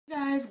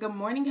guys, good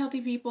morning,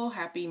 healthy people.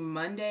 Happy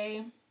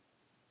Monday,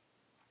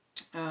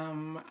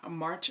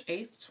 March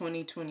 8th,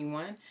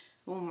 2021.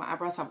 Ooh, my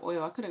eyebrows have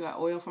oil. I could have got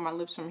oil for my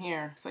lips from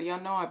here. So y'all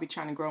know I'll be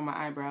trying to grow my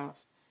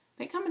eyebrows.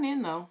 They coming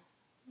in though.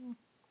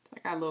 I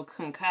got a little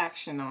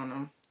concoction on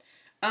them.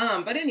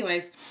 But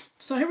anyways,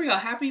 so here we go.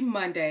 Happy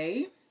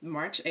Monday,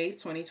 March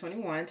 8th,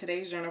 2021.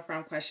 Today's journal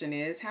prompt question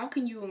is, how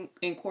can you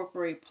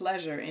incorporate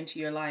pleasure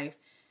into your life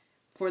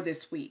for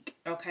this week?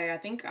 Okay, I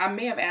think I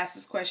may have asked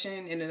this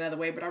question in another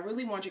way, but I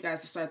really want you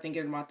guys to start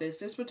thinking about this.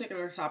 This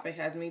particular topic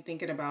has me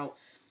thinking about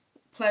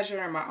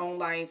pleasure in my own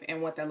life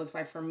and what that looks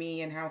like for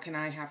me and how can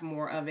I have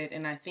more of it.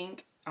 And I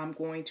think I'm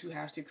going to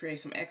have to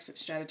create some exit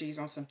strategies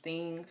on some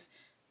things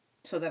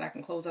so that I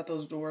can close out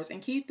those doors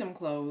and keep them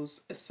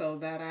closed so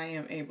that I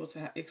am able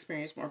to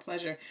experience more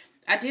pleasure.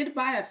 I did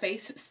buy a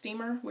face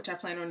steamer, which I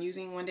plan on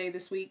using one day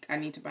this week. I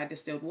need to buy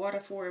distilled water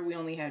for it. We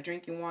only have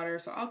drinking water,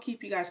 so I'll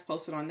keep you guys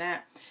posted on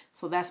that.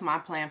 So that's my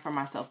plan for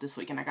myself this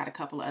week, and I got a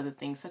couple of other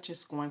things, such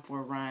as going for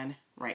a run right